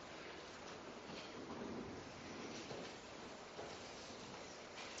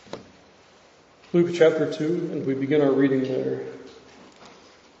Luke chapter 2, and we begin our reading there.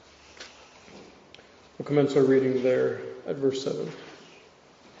 We'll commence our reading there at verse 7.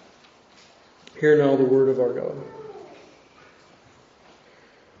 Hear now the word of our God.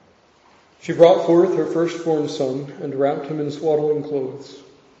 She brought forth her firstborn son, and wrapped him in swaddling clothes,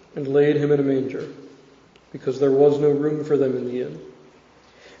 and laid him in a manger, because there was no room for them in the inn.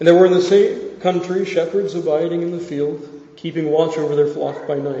 And there were in the same country shepherds abiding in the field, keeping watch over their flock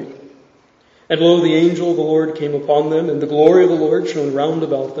by night. And lo, the angel of the Lord came upon them, and the glory of the Lord shone round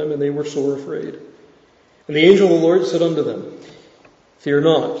about them, and they were sore afraid. And the angel of the Lord said unto them, Fear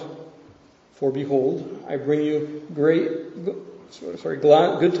not, for behold, I bring you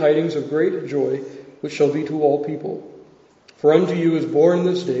good tidings of great joy, which shall be to all people. For unto you is born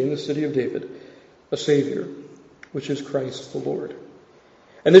this day in the city of David a Saviour, which is Christ the Lord.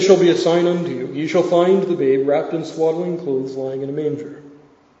 And this shall be a sign unto you. Ye shall find the babe wrapped in swaddling clothes, lying in a manger.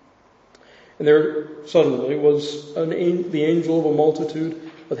 And there suddenly was the angel of a multitude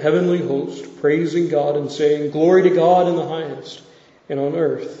of heavenly hosts, praising God and saying, Glory to God in the highest, and on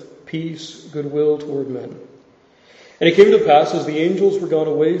earth peace, goodwill toward men. And it came to pass, as the angels were gone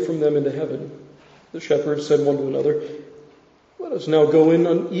away from them into heaven, the shepherds said one to another, Let us now go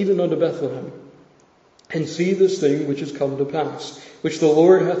in even unto Bethlehem, and see this thing which is come to pass, which the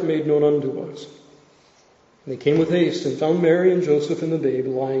Lord hath made known unto us. And they came with haste, and found Mary and Joseph and the babe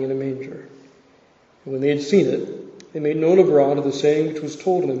lying in a manger. And when they had seen it, they made known abroad of the saying which was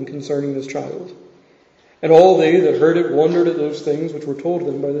told them concerning this child. And all they that heard it wondered at those things which were told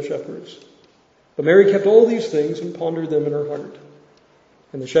them by the shepherds. But Mary kept all these things and pondered them in her heart.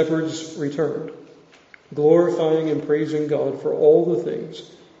 And the shepherds returned, glorifying and praising God for all the things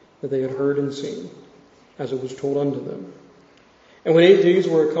that they had heard and seen, as it was told unto them. And when 8 days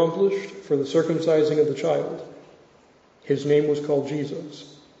were accomplished for the circumcising of the child, his name was called Jesus,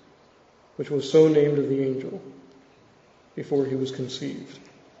 which was so named of the angel before he was conceived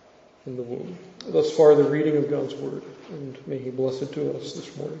in the womb. Thus far the reading of God's word, and may he bless it to us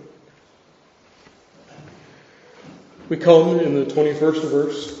this morning. We come in the 21st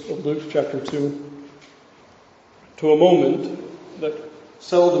verse of Luke chapter 2 to a moment that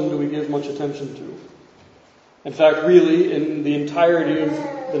seldom do we give much attention to. In fact, really, in the entirety of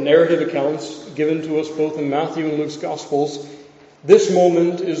the narrative accounts given to us both in Matthew and Luke's Gospels, this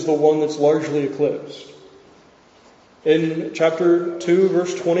moment is the one that's largely eclipsed. In chapter 2,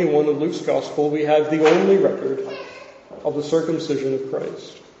 verse 21 of Luke's Gospel, we have the only record of the circumcision of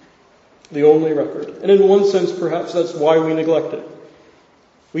Christ. The only record. And in one sense, perhaps that's why we neglect it.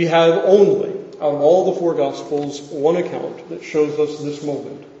 We have only, out of all the four Gospels, one account that shows us this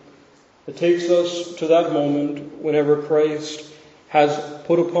moment. It takes us to that moment whenever Christ has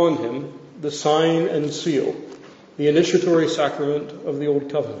put upon him the sign and seal, the initiatory sacrament of the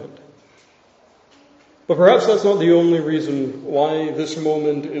Old Covenant. But perhaps that's not the only reason why this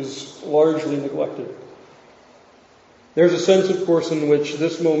moment is largely neglected. There's a sense, of course, in which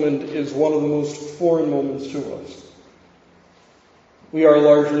this moment is one of the most foreign moments to us. We are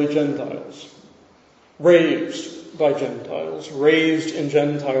largely Gentiles, raised by Gentiles, raised in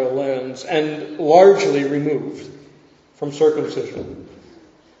Gentile lands, and largely removed from circumcision.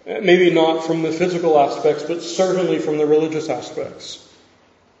 Maybe not from the physical aspects, but certainly from the religious aspects.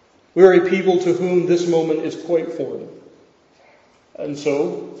 We are a people to whom this moment is quite foreign. And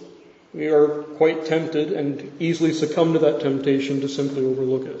so, we are quite tempted and easily succumb to that temptation to simply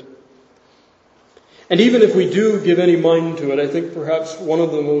overlook it. And even if we do give any mind to it, I think perhaps one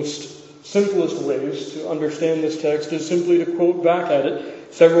of the most simplest ways to understand this text is simply to quote back at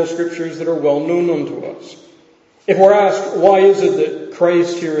it several scriptures that are well known unto us. If we're asked, why is it that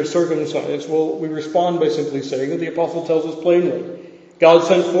Christ here is circumcised? Well, we respond by simply saying that the apostle tells us plainly, God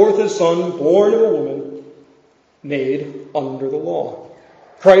sent forth his Son, born of a woman, made under the law.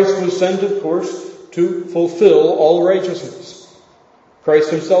 Christ was sent, of course, to fulfill all righteousness.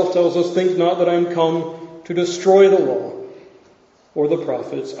 Christ himself tells us, think not that I am come to destroy the law or the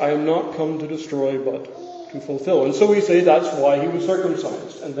prophets. I am not come to destroy, but to fulfill. And so we say that's why he was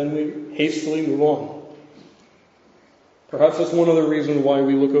circumcised. And then we hastily move on. Perhaps that's one other reason why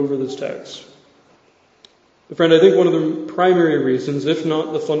we look over this text. But friend, I think one of the primary reasons, if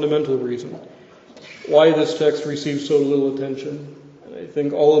not the fundamental reason, why this text receives so little attention, and I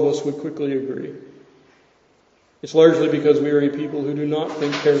think all of us would quickly agree, it's largely because we are a people who do not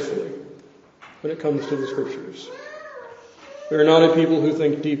think carefully when it comes to the Scriptures. We are not a people who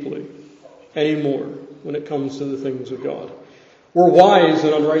think deeply anymore when it comes to the things of God. We're wise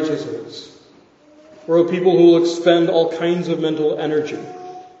in unrighteousness. We're a people who will expend all kinds of mental energy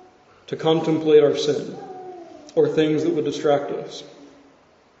to contemplate our sin or things that would distract us.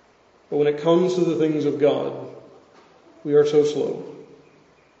 But when it comes to the things of God, we are so slow,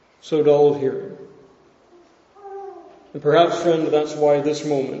 so dull of hearing. And perhaps, friend, that's why this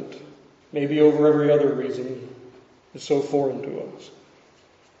moment, maybe over every other reason, is so foreign to us,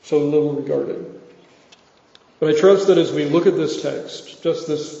 so little regarded. But I trust that as we look at this text, just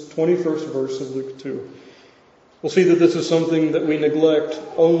this 21st verse of Luke 2, we'll see that this is something that we neglect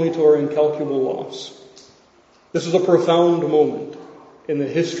only to our incalculable loss. This is a profound moment in the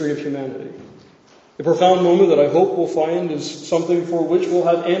history of humanity. A profound moment that I hope we'll find is something for which we'll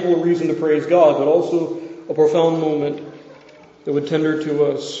have ample reason to praise God, but also a profound moment that would tender to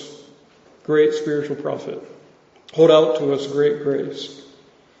us great spiritual profit, hold out to us great grace.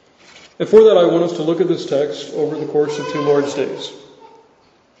 And for that, I want us to look at this text over the course of 2 Lord's Days.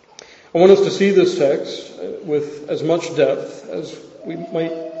 I want us to see this text with as much depth as we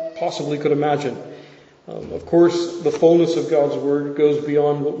might possibly could imagine. Of course, the fullness of God's Word goes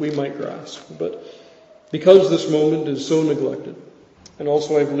beyond what we might grasp. But because this moment is so neglected, and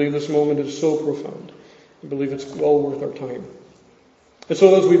also I believe this moment is so profound, I believe it's well worth our time. And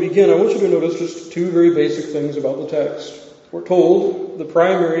so as we begin, I want you to notice just 2 very basic things about the text. We're told the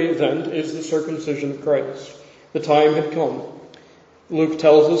primary event is the circumcision of Christ. The time had come. Luke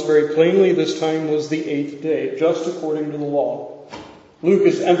tells us very plainly this time was the 8th day, just according to the law. Luke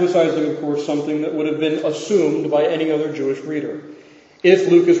is emphasizing, of course, something that would have been assumed by any other Jewish reader. If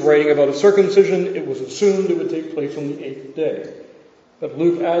Luke is writing about a circumcision, it was assumed it would take place on the 8th day. But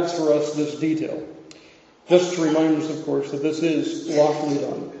Luke adds for us this detail, just to remind us, of course, that this is lawfully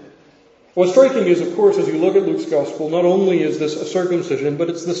done. What's striking is, of course, as you look at Luke's Gospel, not only is this a circumcision,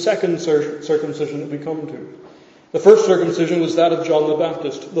 but it's the second circumcision that we come to. The first circumcision was that of John the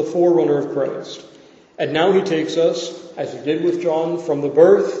Baptist, the forerunner of Christ. And now he takes us, as he did with John, from the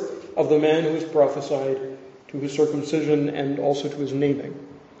birth of the man who was prophesied to his circumcision and also to his naming.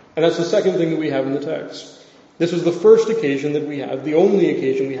 And that's the second thing that we have in the text. This is the first occasion that we have, the only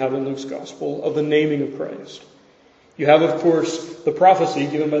occasion we have in Luke's Gospel, of the naming of Christ. You have, of course, the prophecy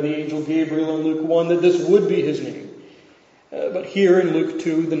given by the angel Gabriel in Luke 1 that this would be his name. But here in Luke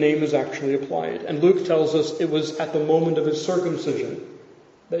 2, the name is actually applied. And Luke tells us it was at the moment of his circumcision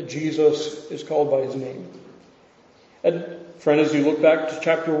that Jesus is called by his name. And friend, as you look back to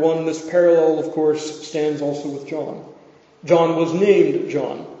chapter 1, this parallel, of course, stands also with John. John was named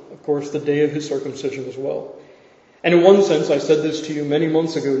John, of course, the day of his circumcision as well. And in one sense, I said this to you many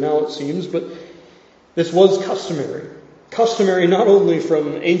months ago now, it seems, but this was customary. Customary not only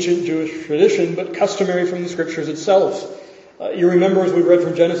from ancient Jewish tradition, but customary from the Scriptures itself. You remember as we read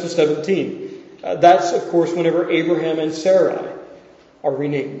from Genesis 17, that's, of course, whenever Abraham and Sarai are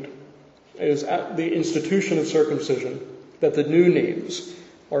renamed. It is at the institution of circumcision that the new names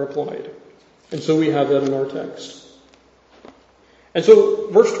are applied. And so we have that in our text. And so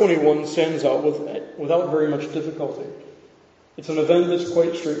verse 21 stands out without very much difficulty. It's an event that's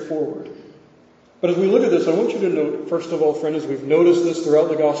quite straightforward. But as we look at this, I want you to note, first of all, friend, as we've noticed this throughout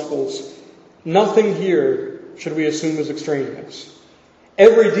the Gospels, nothing here should we assume is extraneous.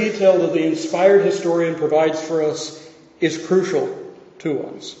 Every detail that the inspired historian provides for us is crucial to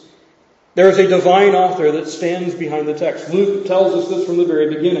us. There is a divine author that stands behind the text. Luke tells us this from the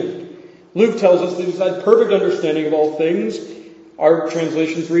very beginning. Luke tells us that he's had perfect understanding of all things. Our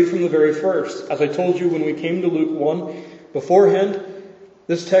translations read from the very first. As I told you when we came to Luke 1 beforehand,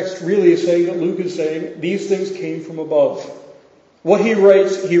 this text really is saying that Luke is saying these things came from above. What he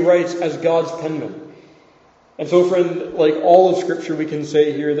writes as God's penman. And so, friend, like all of Scripture, we can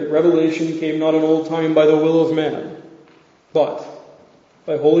say here that revelation came not in old time by the will of man, but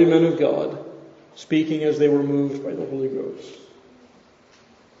by holy men of God, speaking as they were moved by the Holy Ghost.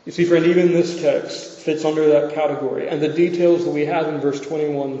 You see, friend, even this text fits under that category, and the details that we have in verse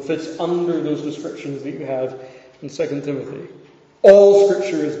 21 fits under those descriptions that you have in 2 Timothy. All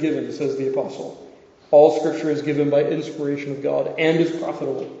Scripture is given, says the Apostle. All Scripture is given by inspiration of God and is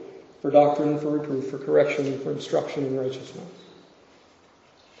profitable for doctrine, for reproof, for correction, for instruction in righteousness.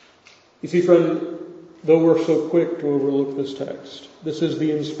 You see, friend, though we're so quick to overlook this text, this is the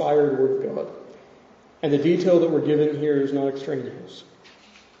inspired Word of God. And the detail that we're given here is not extraneous.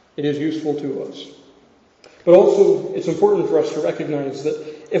 It is useful to us. But also, it's important for us to recognize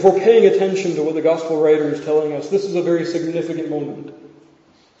that if we're paying attention to what the Gospel writer is telling us, this is a very significant moment.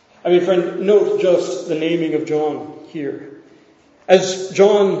 I mean, friend, note just the naming of John here. As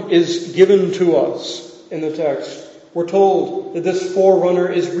John is given to us in the text, we're told that this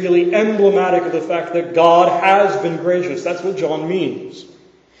forerunner is really emblematic of the fact that God has been gracious. That's what John means.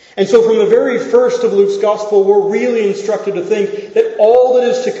 And so from the very first of Luke's Gospel, we're really instructed to think that all that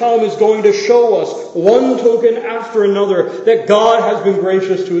is to come is going to show us, one token after another, that God has been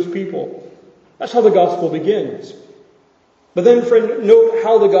gracious to his people. That's how the Gospel begins. But then, friend, note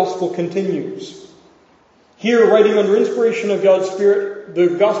how the Gospel continues. Here, writing under inspiration of God's Spirit, the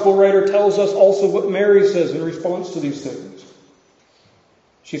Gospel writer tells us also what Mary says in response to these things.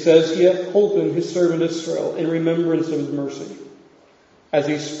 She says, "He hath holpen his servant Israel in remembrance of his mercy, as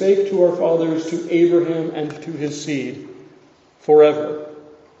he spake to our fathers, to Abraham, and to his seed, forever."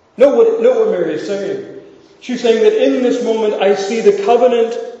 Note what Mary is saying. She's saying that in this moment I see the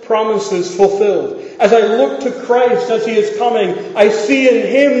covenant promises fulfilled. As I look to Christ as he is coming, I see in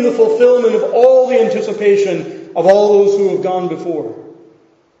him the fulfillment of all the anticipation of all those who have gone before.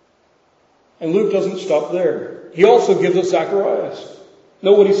 And Luke doesn't stop there. He also gives us Zacharias.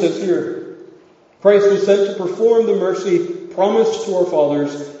 Note what he says here. Christ was sent to perform the mercy promised to our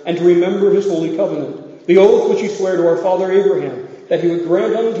fathers, and to remember his holy covenant, the oath which he sware to our father Abraham, that he would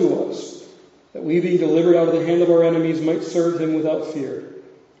grant unto us, that we, being delivered out of the hand of our enemies, might serve him without fear,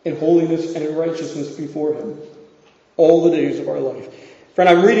 in holiness and in righteousness before him, all the days of our life. Friend,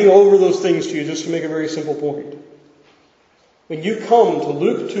 I'm reading over those things to you just to make a very simple point. When you come to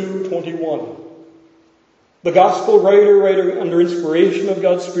Luke 2:21, the Gospel writer under inspiration of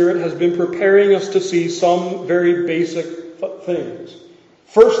God's Spirit has been preparing us to see some very basic things.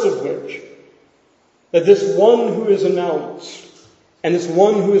 First of which, that this one who is announced and this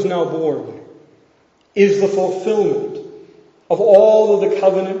one who is now born is the fulfillment of all that the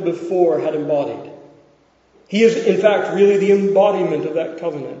covenant before had embodied. He is, in fact, really the embodiment of that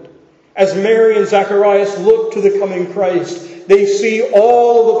covenant. As Mary and Zacharias look to the coming Christ, they see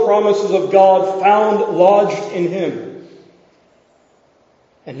all the promises of God found lodged in him.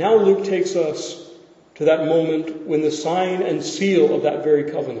 And now Luke takes us to that moment when the sign and seal of that very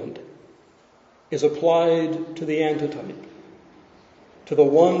covenant is applied to the antitype, to the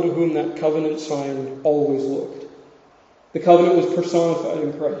one to whom that covenant sign always looked. The covenant was personified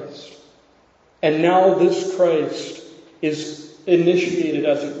in Christ. And now this Christ is initiated,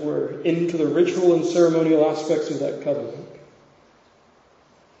 as it were, into the ritual and ceremonial aspects of that covenant.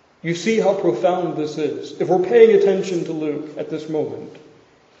 You see how profound this is. If we're paying attention to Luke at this moment,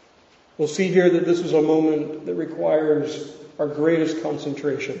 we'll see here that this is a moment that requires our greatest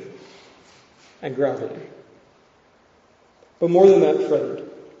concentration and gravity. But more than that, friend,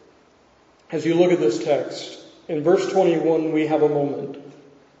 as you look at this text, in verse 21 we have a moment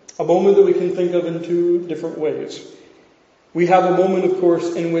that we can think of in two different ways. We have a moment, of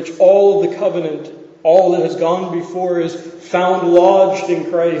course, in which all of the covenant, all that has gone before, is found lodged in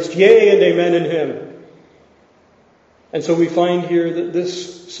Christ. Yea and amen in him. And so we find here that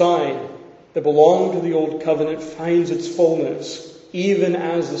this sign that belonged to the old covenant finds its fullness, even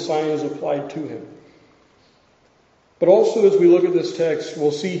as the sign is applied to him. But also as we look at this text,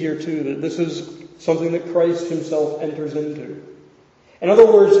 we'll see here too that this is something that Christ himself enters into. In other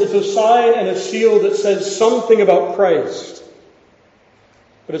words, it's a sign and a seal that says something about Christ.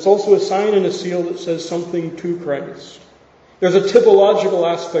 But it's also a sign and a seal that says something to Christ. There's a typological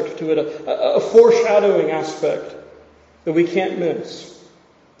aspect to it, a foreshadowing aspect that we can't miss.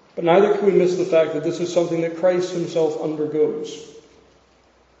 But neither can we miss the fact that this is something that Christ himself undergoes.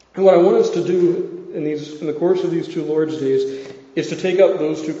 And what I want us to do in the course of these two Lord's Days is to take up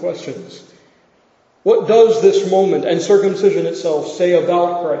those two questions. What does this moment and circumcision itself say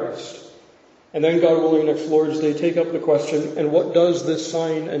about Christ? And then, God willing, next Lord's Day, take up the question, and what does this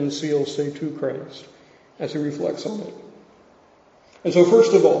sign and seal say to Christ as he reflects on it? And so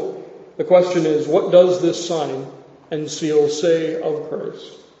first of all, the question is, what does this sign and seal say of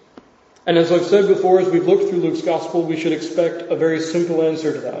Christ? And as I've said before, as we've looked through Luke's Gospel, we should expect a very simple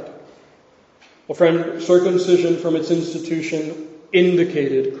answer to that. Well, friend, circumcision from its institution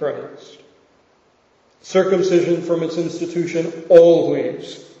indicated Christ. Circumcision from its institution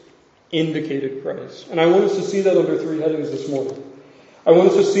always indicated Christ. And I want us to see that under three headings this morning. I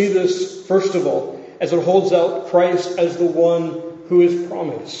want us to see this, first of all, as it holds out Christ as the one who is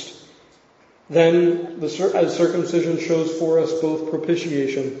promised. Then, as circumcision shows for us both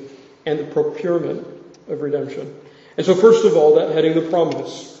propitiation and the procurement of redemption. And so first of all, that heading, the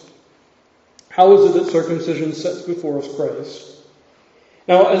promise. How is it that circumcision sets before us Christ?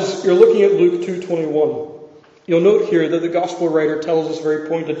 Now, as you're looking at Luke 2:21, you'll note here that the Gospel writer tells us very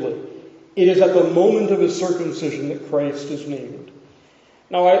pointedly, it is at the moment of his circumcision that Christ is named.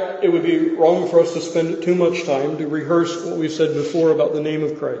 Now, it would be wrong for us to spend too much time to rehearse what we've said before about the name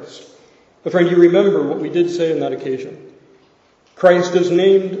of Christ. But friend, you remember what we did say on that occasion. Christ is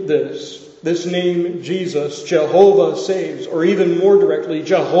named this name, Jesus, Jehovah saves, or even more directly,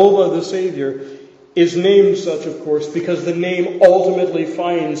 Jehovah the Savior, is named such, of course, because the name ultimately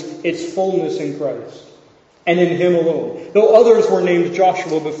finds its fullness in Christ and in Him alone. Though others were named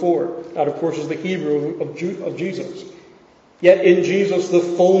Joshua before, that of course is the Hebrew of Jesus. Yet in Jesus the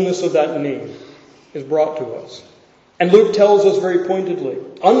fullness of that name is brought to us. And Luke tells us very pointedly,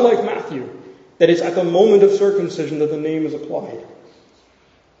 unlike Matthew, that it's at the moment of circumcision that the name is applied.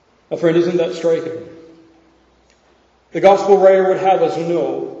 Now, friend, isn't that striking? The Gospel writer would have us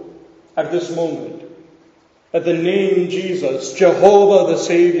know at this moment that the name Jesus, Jehovah the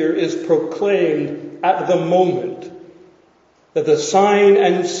Savior, is proclaimed at the moment that the sign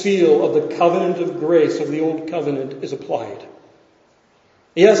and seal of the covenant of grace of the Old Covenant is applied.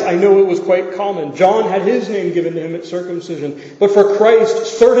 Yes, I know it was quite common. John had his name given to him at circumcision. But for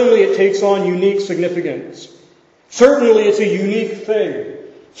Christ, certainly it takes on unique significance. Certainly it's a unique thing.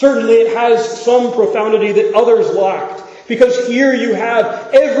 Certainly it has some profundity that others lacked. Because here you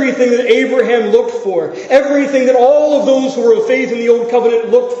have everything that Abraham looked for. Everything that all of those who were of faith in the Old Covenant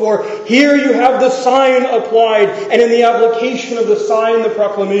looked for. Here you have the sign applied. And in the application of the sign, the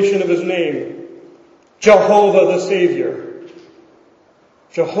proclamation of His name. Jehovah the Savior.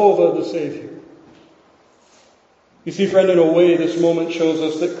 Jehovah the Savior. You see, friend, in a way, this moment shows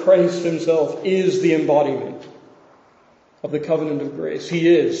us that Christ Himself is the embodiment of the covenant of grace.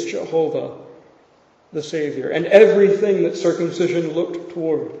 He is Jehovah the Savior. And everything that circumcision looked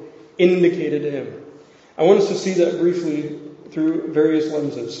toward indicated Him. I want us to see that briefly through various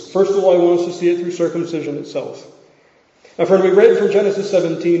lenses. First of all, I want us to see it through circumcision itself. Now, friend, we read from Genesis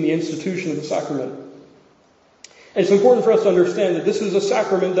 17 the institution of the sacrament. And it's important for us to understand that this is a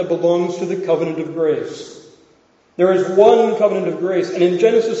sacrament that belongs to the covenant of grace. There is one covenant of grace, and in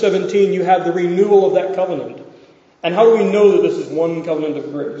Genesis 17 you have the renewal of that covenant. And how do we know that this is one covenant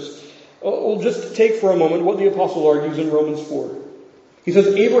of grace? We'll just take for a moment what the Apostle argues in Romans 4. He says,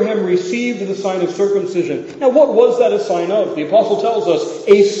 Abraham received the sign of circumcision. Now, what was that a sign of? The Apostle tells us,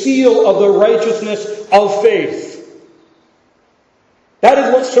 a seal of the righteousness of faith. That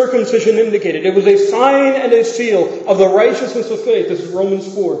is what circumcision indicated. It was a sign and a seal of the righteousness of faith. This is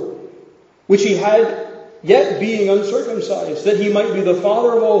Romans 4. Which he had, yet being uncircumcised, that he might be the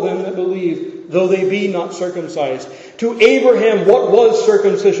father of all them that believe, though they be not circumcised. To Abraham, what was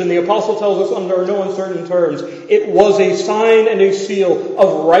circumcision? The Apostle tells us under no uncertain terms. It was a sign and a seal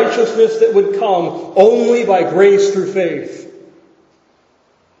of righteousness that would come only by grace through faith.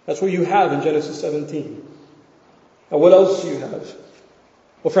 That's what you have in Genesis 17. Now, what else do you have?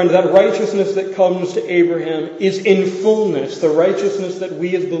 Well, friend, that righteousness that comes to Abraham is in fullness the righteousness that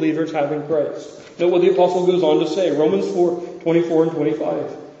we as believers have in Christ. Note what the Apostle goes on to say, Romans 4, 24 and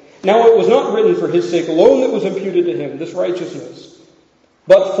 25. Now it was not written for his sake alone that was imputed to him, this righteousness,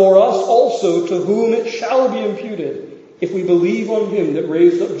 but for us also, to whom it shall be imputed, if we believe on Him that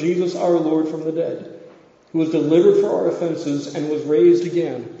raised up Jesus our Lord from the dead, who was delivered for our offenses and was raised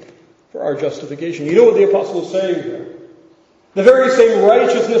again for our justification. You know what the Apostle is saying here? The very same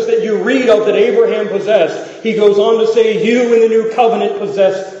righteousness that you read of that Abraham possessed, he goes on to say, you in the new covenant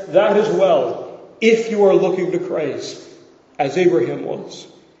possess that as well, if you are looking to Christ, as Abraham was.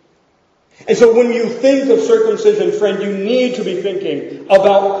 And so when you think of circumcision, friend, you need to be thinking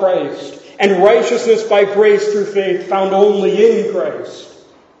about Christ and righteousness by grace through faith found only in Christ.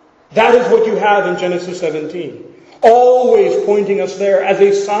 That is what you have in Genesis 17. Always pointing us there as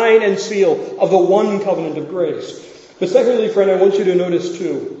a sign and seal of the one covenant of grace. But secondly, friend, I want you to notice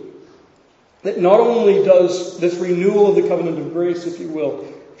too, that not only does this renewal of the covenant of grace, if you will,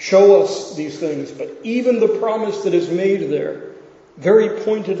 show us these things, but even the promise that is made there, very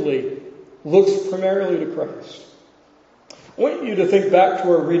pointedly, looks primarily to Christ. I want you to think back to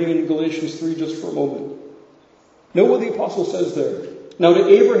our reading in Galatians 3 just for a moment. Note what the Apostle says there. Now to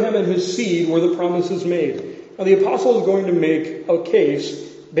Abraham and his seed were the promises made. Now the Apostle is going to make a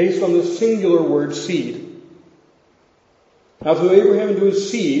case based on the singular word seed. Now to Abraham and to his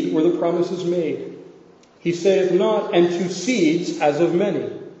seed were the promises made. He saith not, and to seeds as of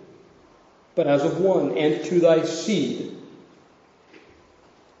many, but as of one, and to thy seed,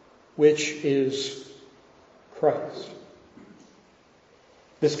 which is Christ.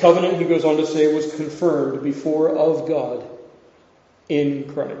 This covenant, he goes on to say, was confirmed before of God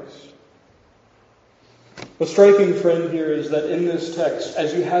in Christ. What's striking, friend, here is that in this text,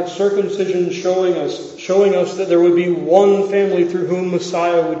 as you have circumcision showing us that there would be one family through whom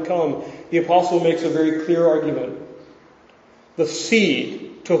Messiah would come, the Apostle makes a very clear argument. The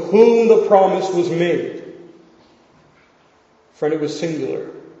seed to whom the promise was made. Friend, it was singular.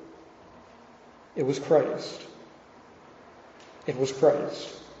 It was Christ. It was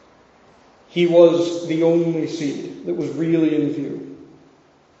Christ. He was the only seed that was really in view.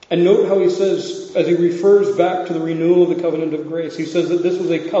 And note how he says, as he refers back to the renewal of the covenant of grace, he says that this was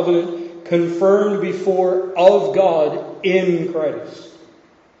a covenant confirmed before of God in Christ.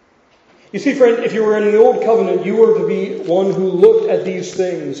 You see, friend, if you were in the old covenant, you were to be one who looked at these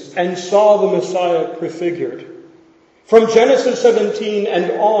things and saw the Messiah prefigured. From Genesis 17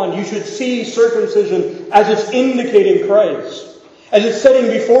 and on, you should see circumcision as it's indicating Christ, as it's setting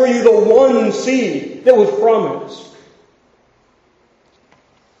before you the one seed that was promised.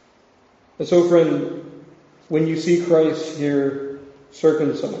 And so, friend, when you see Christ here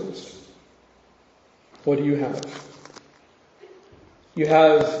circumcised, what do you have? You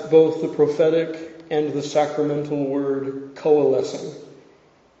have both the prophetic and the sacramental word coalescing,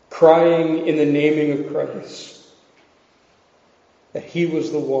 crying in the naming of Christ, that he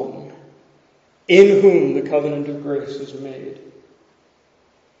was the one in whom the covenant of grace is made.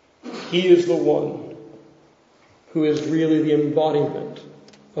 He is the one who is really the embodiment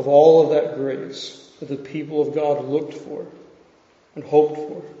of all of that grace that the people of God looked for and hoped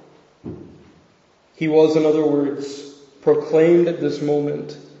for. He was, in other words, proclaimed at this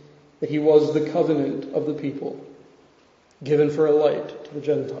moment that he was the covenant of the people, given for a light to the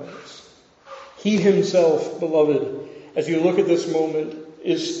Gentiles. He himself, beloved, as you look at this moment,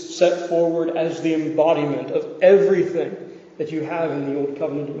 is set forward as the embodiment of everything that you have in the Old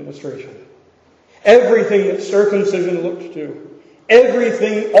Covenant administration. Everything that circumcision looked to.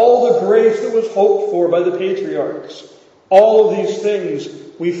 Everything, all the grace that was hoped for by the patriarchs. All of these things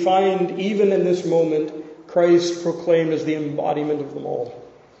we find even in this moment Christ proclaimed as the embodiment of them all.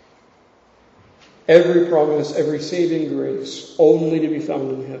 Every promise, every saving grace, only to be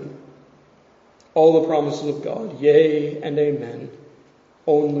found in him. All the promises of God, yea and amen,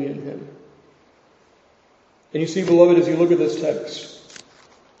 only in him. And you see, beloved, as you look at this text,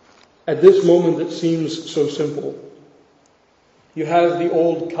 at this moment that seems so simple, you have the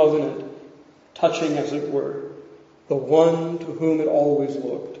old covenant touching, as it were, the one to whom it always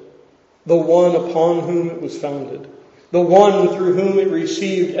looked, the one upon whom it was founded, the one through whom it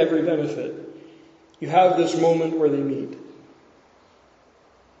received every benefit. You have this moment where they meet.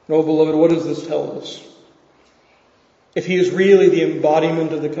 Oh, beloved, what does this tell us? If he is really the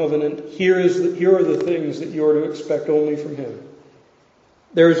embodiment of the covenant, here are the things that you are to expect only from him.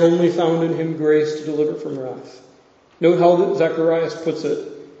 There is only found in him grace to deliver from wrath. Note how Zacharias puts it.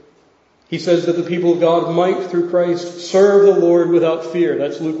 He says that the people of God might, through Christ, serve the Lord without fear.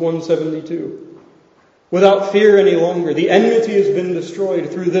 That's Luke 1:72. Without fear any longer. The enmity has been destroyed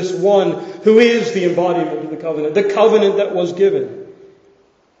through this one who is the embodiment of the covenant that was given.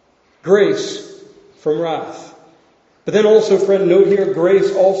 Grace from wrath. But then also, friend, note here,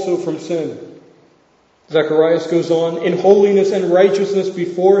 grace also from sin. Zacharias goes on, in holiness and righteousness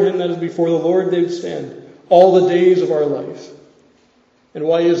before him, that is before the Lord, they would stand all the days of our life. And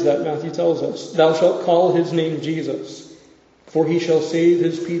why is that? Matthew tells us, thou shalt call his name Jesus, for he shall save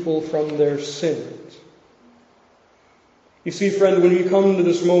his people from their sins. You see, friend, when you come to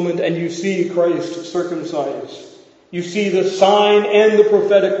this moment and you see Christ circumcised, you see the sign and the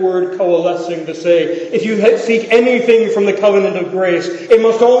prophetic word coalescing to say, if you seek anything from the covenant of grace, it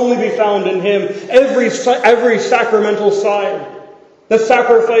must only be found in him. Every sacramental sign, the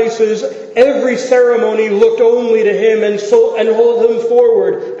sacrifices, every ceremony looked only to him and hold him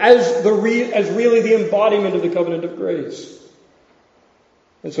forward as really the embodiment of the covenant of grace.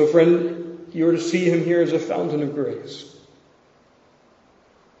 And so, friend, you are to see him here as a fountain of grace.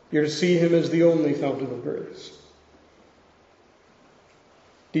 You're to see him as the only fountain of grace.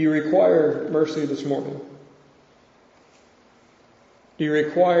 Do you require mercy this morning? Do you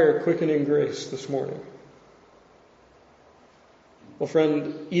require quickening grace this morning? Well,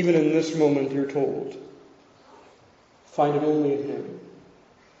 friend, even in this moment you're told, find it only in him.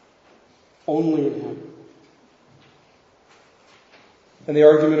 Only in him. And the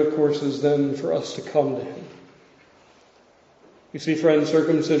argument, of course, is then for us to come to him. You see, friend,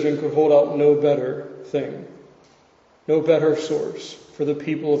 circumcision could hold out no better thing, no better source for the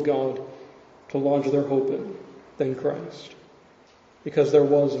people of God to launch their hope in than Christ, because there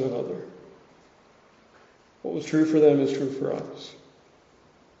was none other. What was true for them is true for us.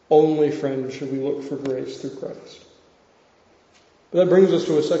 Only, friend, should we look for grace through Christ. But that brings us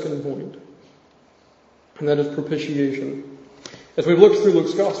to a second point, and that is propitiation. As we've looked through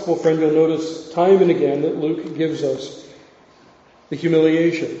Luke's gospel, friend, you'll notice time and again that Luke gives us the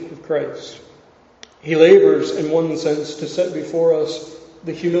humiliation of Christ. He labors, in one sense, to set before us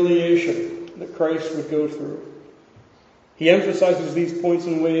the humiliation that Christ would go through. He emphasizes these points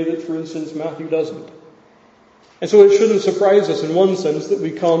in a way that, for instance, Matthew doesn't. And so it shouldn't surprise us in one sense that we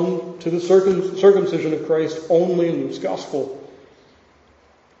come to the circumcision of Christ only in Luke's gospel.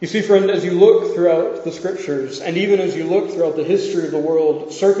 You see, friend, as you look throughout the Scriptures, and even as you look throughout the history of the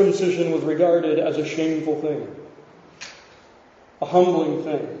world, circumcision was regarded as a shameful thing, a humbling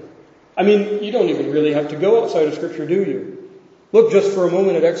thing. I mean, you don't even really have to go outside of Scripture, do you? Look just for a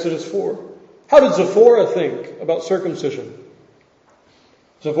moment at Exodus 4. How did Zipporah think about circumcision?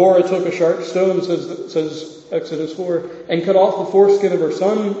 Zipporah took a sharp stone, says Exodus 4, and cut off the foreskin of her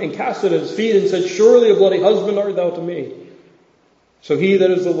son and cast it at his feet and said, "Surely a bloody husband art thou to me. So he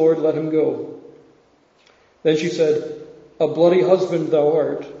that is the Lord, let him go." Then she said, "A bloody husband thou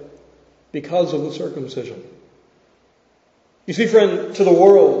art, because of the circumcision." You see, friend, to the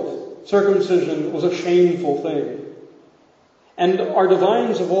world, circumcision was a shameful thing. And our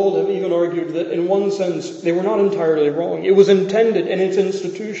divines of old have even argued that in one sense they were not entirely wrong. It was intended in its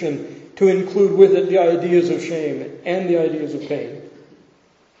institution to include with it the ideas of shame and the ideas of pain.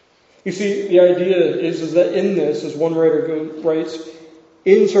 You see, the idea is that in this, as one writer writes,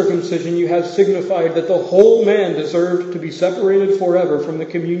 in circumcision you have signified that the whole man deserved to be separated forever from the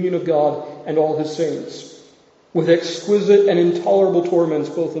communion of God and all his saints, with exquisite and intolerable torments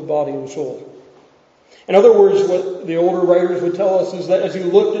both of body and soul. In other words, what the older writers would tell us is that as you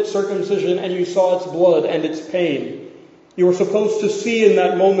looked at circumcision and you saw its blood and its pain, you were supposed to see in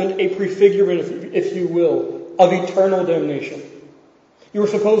that moment a prefigurement, if you will, of eternal damnation. You were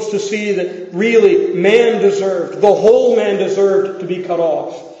supposed to see that really man deserved, the whole man deserved to be cut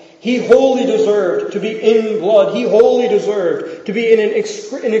off. He wholly deserved to be in blood. He wholly deserved to be in an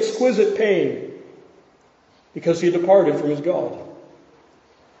exquisite pain because he had departed from his God.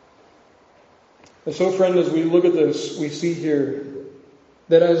 And so, friend, as we look at this, we see here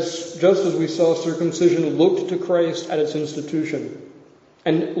that just as we saw circumcision looked to Christ at its institution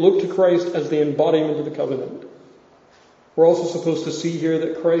and looked to Christ as the embodiment of the covenant, we're also supposed to see here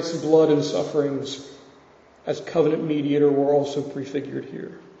that Christ's blood and sufferings as covenant mediator were also prefigured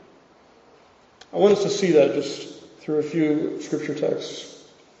here. I want us to see that just through a few scripture texts.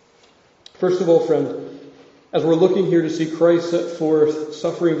 First of all, friend, as we're looking here to see Christ set forth,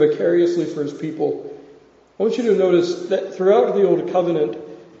 suffering vicariously for his people, I want you to notice that throughout the Old Covenant,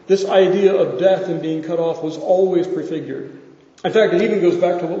 this idea of death and being cut off was always prefigured. In fact, it even goes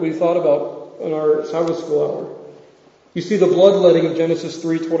back to what we thought about in our Sabbath school hour. You see the bloodletting of Genesis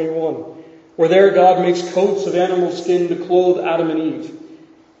 3:21, where there God makes coats of animal skin to clothe Adam and Eve.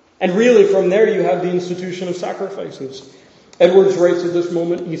 And really from there you have the institution of sacrifices. Edwards writes at this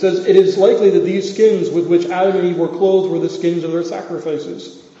moment, he says, "It is likely that these skins with which Adam and Eve were clothed were the skins of their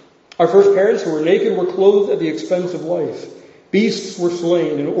sacrifices. Our first parents who were naked were clothed at the expense of life. Beasts were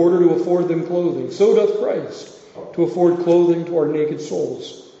slain in order to afford them clothing. So doth Christ, to afford clothing to our naked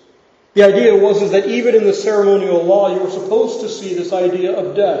souls." The idea was that even in the ceremonial law, you were supposed to see this idea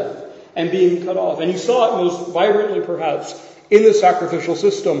of death and being cut off. And you saw it most vibrantly, perhaps, in the sacrificial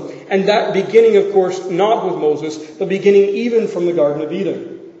system. And that beginning, of course, not with Moses, but beginning even from the Garden of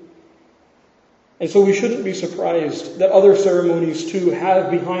Eden. And so we shouldn't be surprised that other ceremonies too have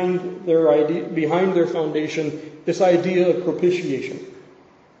behind their foundation this idea of propitiation.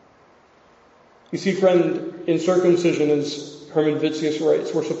 You see, friend, in circumcision, as Herman Vitzius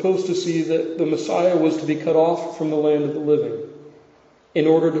writes, we're supposed to see that the Messiah was to be cut off from the land of the living in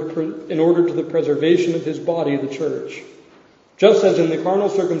order to the preservation of his body, the church. Just as in the carnal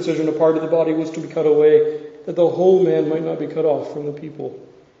circumcision, a part of the body was to be cut away, that the whole man might not be cut off from the people.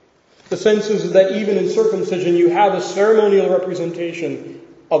 The sense is that even in circumcision, you have a ceremonial representation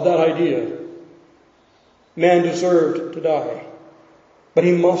of that idea. Man deserved to die, but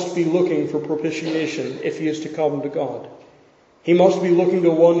he must be looking for propitiation if he is to come to God. He must be looking to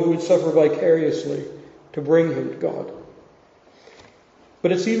one who would suffer vicariously to bring him to God.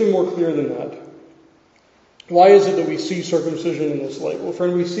 But it's even more clear than that. Why is it that we see circumcision in this light? Well,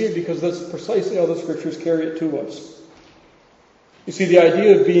 friend, we see it because that's precisely how the Scriptures carry it to us. You see, the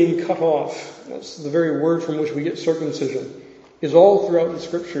idea of being cut off, that's the very word from which we get circumcision, is all throughout the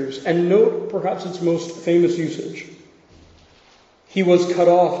Scriptures. And note perhaps its most famous usage. He was cut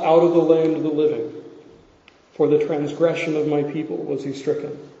off out of the land of the living. For the transgression of my people was he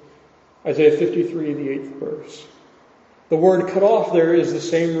stricken. Isaiah 53, the 8th verse. The word cut off there is the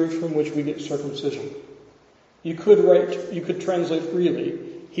same root from which we get circumcision. You could translate freely,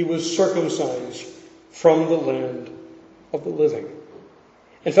 he was circumcised from the land of the living.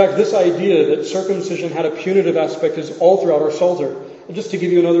 In fact, this idea that circumcision had a punitive aspect is all throughout our Psalter. And just to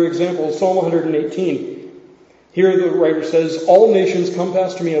give you another example, Psalm 118. Here the writer says, "All nations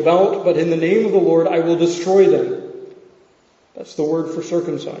compass me about, but in the name of the Lord I will destroy them." That's the word for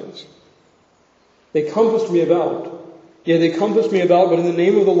circumcise. They compassed me about. Yea, they compassed me about, but in the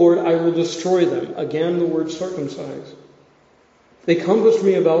name of the Lord I will destroy them. Again, the word circumcise. They compassed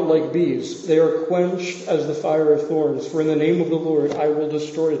me about like bees. They are quenched as the fire of thorns. For in the name of the Lord I will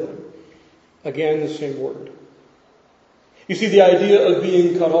destroy them. Again, the same word. You see, the idea of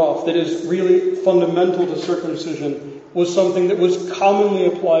being cut off, that is really fundamental to circumcision, was something that was commonly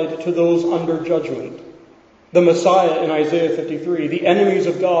applied to those under judgment. The Messiah in Isaiah 53, the enemies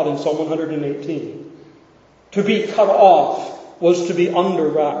of God in Psalm 118. To be cut off was to be under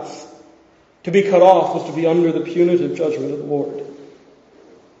wrath. To be cut off was to be under the punitive judgment of the Lord.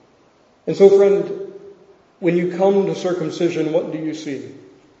 And so, friend, when you come to circumcision, what do you see?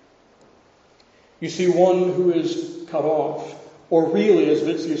 You see one who is cut off, or really, as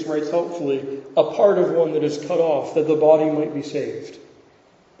Vitzius writes helpfully, a part of one that is cut off, that the body might be saved,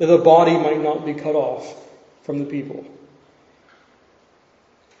 that the body might not be cut off from the people.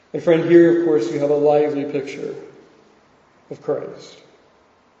 And friend, here, of course, you have a lively picture of Christ.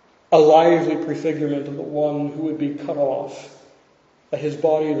 A lively prefigurement of the one who would be cut off, that his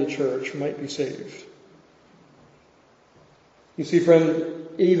body, the church, might be saved. You see, friend,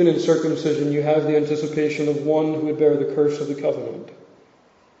 even in circumcision, you have the anticipation of one who would bear the curse of the covenant.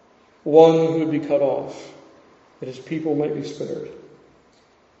 One who would be cut off, that his people might be spared.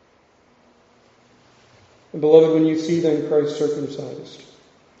 And beloved, when you see then Christ circumcised,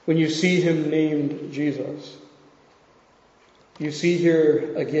 when you see him named Jesus, you see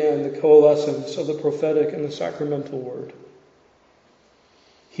here again the coalescence of the prophetic and the sacramental word.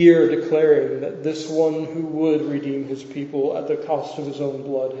 Here declaring that this one who would redeem his people at the cost of his own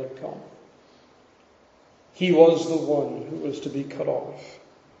blood had come. He was the one who was to be cut off.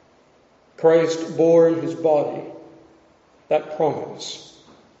 Christ bore in his body that promise.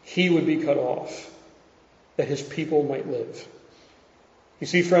 He would be cut off, that his people might live. You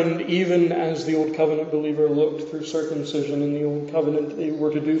see, friend, even as the Old Covenant believer looked through circumcision in the Old Covenant, they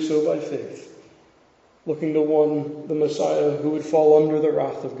were to do so by faith, looking to one, the Messiah, who would fall under the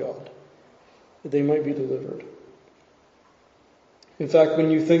wrath of God, that they might be delivered. In fact,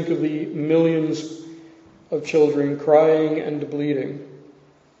 when you think of the millions of children crying and bleeding,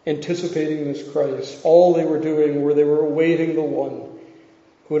 anticipating this Christ, all they were doing were they were awaiting the one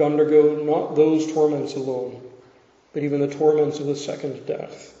who would undergo not those torments alone, but even the torments of the second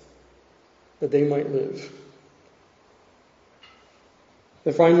death, that they might live.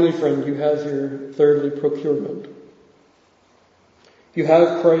 And finally, friend, you have here, thirdly, procurement. You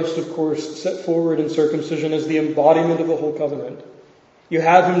have Christ, of course, set forward in circumcision as the embodiment of the whole covenant. You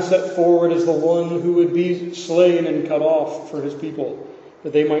have him set forward as the one who would be slain and cut off for his people,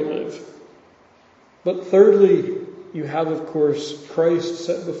 that they might live. But thirdly, you have, of course, Christ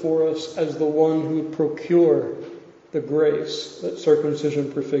set before us as the one who would procure the grace that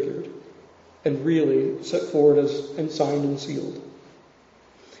circumcision prefigured, and really set forward as and signed and sealed.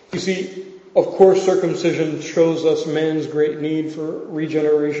 You see, of course, circumcision shows us man's great need for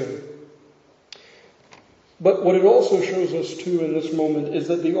regeneration. But what it also shows us, too, in this moment is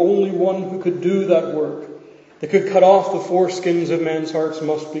that the only one who could do that work, that could cut off the foreskins of man's hearts,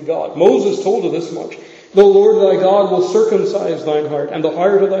 must be God. Moses told of this much. The Lord thy God will circumcise thine heart, and the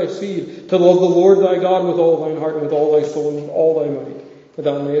heart of thy seed, to love the Lord thy God with all thine heart, and with all thy soul, and with all thy might, that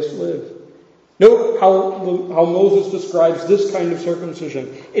thou mayest live. Note how Moses describes this kind of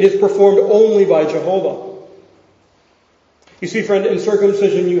circumcision. It is performed only by Jehovah. You see, friend, in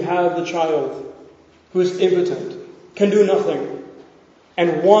circumcision you have the child who is impotent, can do nothing,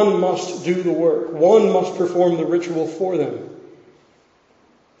 and one must do the work. One must perform the ritual for them.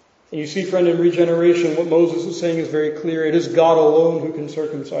 And you see, friend, in regeneration, what Moses is saying is very clear. It is God alone who can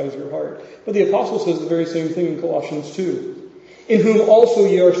circumcise your heart. But the apostle says the very same thing in Colossians 2. In whom also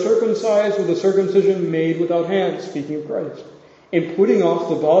ye are circumcised with a circumcision made without hands, speaking of Christ, in putting off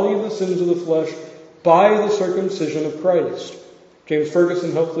the body of the sins of the flesh by the circumcision of Christ. James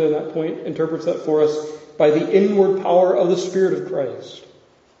Ferguson, helpfully on that point, interprets that for us by the inward power of the Spirit of Christ.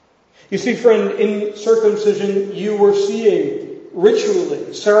 You see, friend, in circumcision you were seeing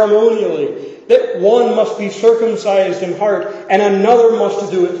ritually, ceremonially, that one must be circumcised in heart and another must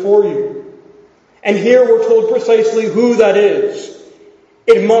do it for you. And here we're told precisely who that is.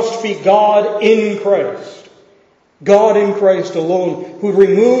 It must be God in Christ. God in Christ alone, who would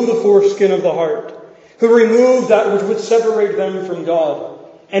remove the foreskin of the heart, who removed that which would separate them from God,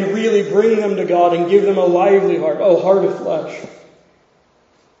 and really bring them to God and give them a lively heart, a heart of flesh.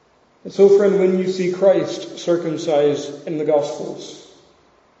 And so, friend, when you see Christ circumcised in the Gospels,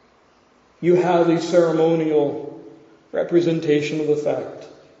 you have a ceremonial representation of the fact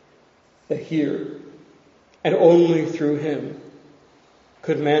that here, and only through him,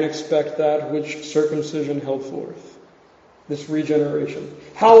 could man expect that which circumcision held forth, this regeneration?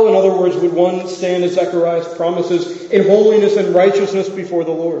 How, in other words, would one stand as Zechariah's promises in holiness and righteousness before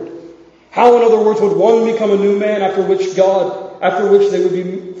the Lord? How, in other words, would one become a new man after which they would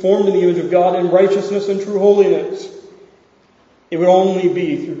be formed in the image of God in righteousness and true holiness? It would only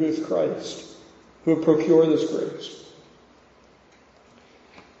be through this Christ who would procure this grace.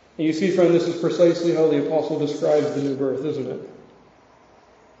 And you see, friend, this is precisely how the apostle describes the new birth, isn't it?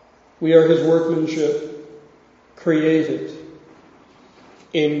 We are his workmanship, created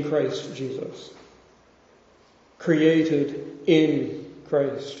in Christ Jesus. Created in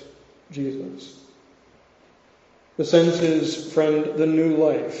Christ Jesus. The sense is, friend, the new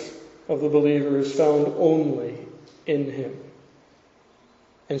life of the believer is found only in him.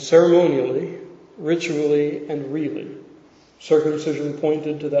 And ceremonially, ritually, and really, circumcision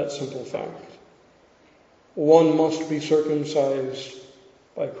pointed to that simple fact. One must be circumcised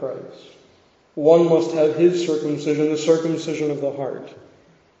by Christ. One must have his circumcision, the circumcision of the heart,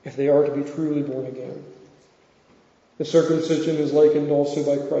 if they are to be truly born again. The circumcision is likened also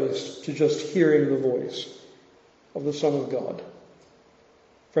by Christ to just hearing the voice of the Son of God.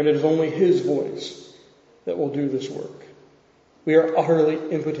 Friend, it is only his voice that will do this work. We are utterly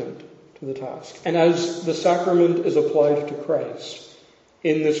impotent to the task. And as the sacrament is applied to Christ,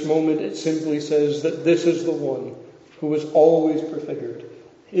 in this moment it simply says that this is the one who was always prefigured.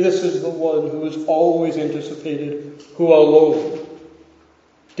 This is the one who was always anticipated, who alone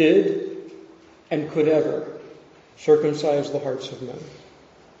did and could ever circumcise the hearts of men.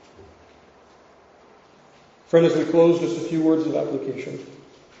 Friend, as we close, just a few words of application.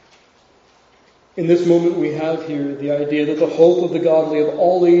 In this moment we have here the idea that the hope of the godly of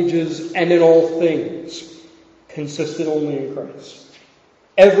all ages and in all things consisted only in Christ.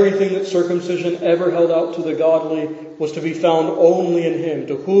 Everything that circumcision ever held out to the godly was to be found only in him,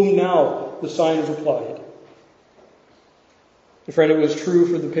 to whom now the sign is applied. And friend, it was true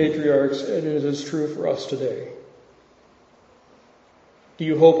for the patriarchs, and it is true for us today. Do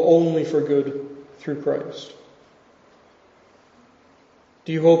you hope only for good through Christ?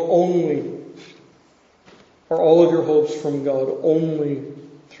 Do you hope only, are all of your hopes from God only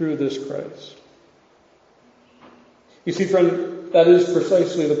through this Christ? You see, friend, that is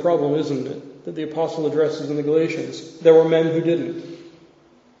precisely the problem, isn't it, that the apostle addresses in the Galatians. There were men who didn't.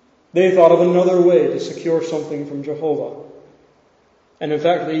 They thought of another way to secure something from Jehovah. And in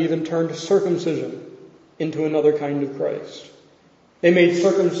fact, they even turned circumcision into another kind of Christ. They made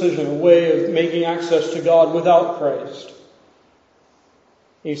circumcision a way of making access to God without Christ.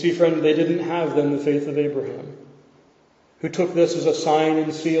 And you see, friend, they didn't have then the faith of Abraham, who took this as a sign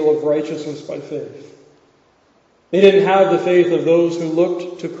and seal of righteousness by faith. They didn't have the faith of those who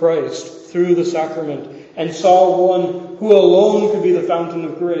looked to Christ through the sacrament and saw one who alone could be the fountain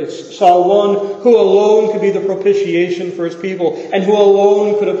of grace, saw one who alone could be the propitiation for his people, and who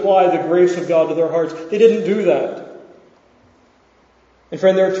alone could apply the grace of God to their hearts. They didn't do that. And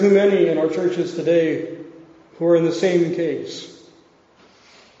friend, there are too many in our churches today who are in the same case.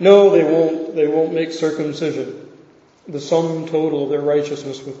 No, they won't. They won't make circumcision the sum total of their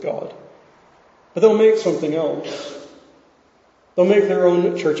righteousness with God. But they'll make something else. They'll make their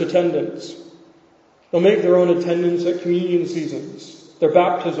own church attendance. They'll make their own attendance at communion seasons, their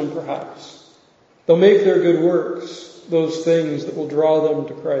baptism perhaps. They'll make their good works those things that will draw them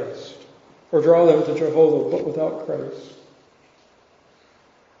to Christ, or draw them to Jehovah, but without Christ.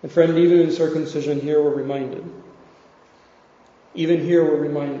 And friend, even in circumcision here we're reminded. Even here we're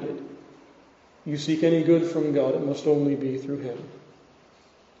reminded. You seek any good from God, it must only be through him.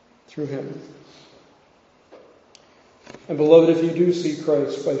 Through him. And beloved, if you do see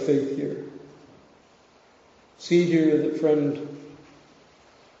Christ by faith here, see here that, friend,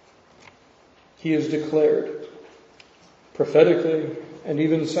 he is declared prophetically and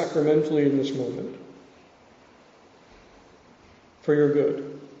even sacramentally in this moment for your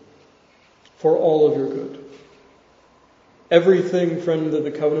good, for all of your good. Everything, friend, that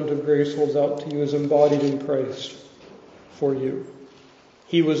the covenant of grace holds out to you is embodied in Christ for you.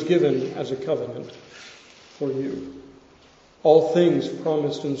 He was given as a covenant for you. All things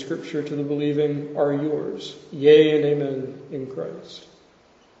promised in Scripture to the believing are yours, yea and amen in Christ.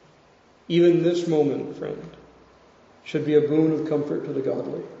 Even this moment, friend, should be a boon of comfort to the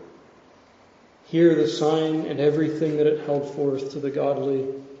godly. Here the sign and everything that it held forth to the godly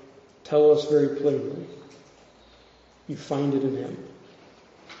tell us very plainly, you find it in him.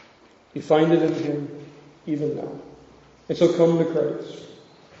 You find it in him even now. And so come to Christ.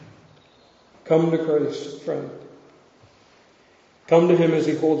 Come to Christ, friend. Come to him as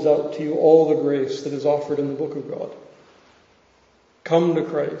he holds out to you all the grace that is offered in the book of God. Come to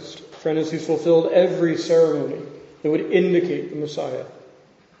Christ. Friend, as he's fulfilled every ceremony that would indicate the Messiah.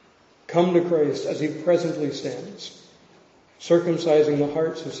 Come to Christ as he presently stands, circumcising the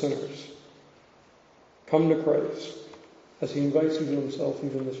hearts of sinners. Come to Christ as he invites you to himself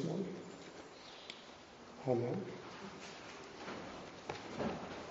even this morning. Amen.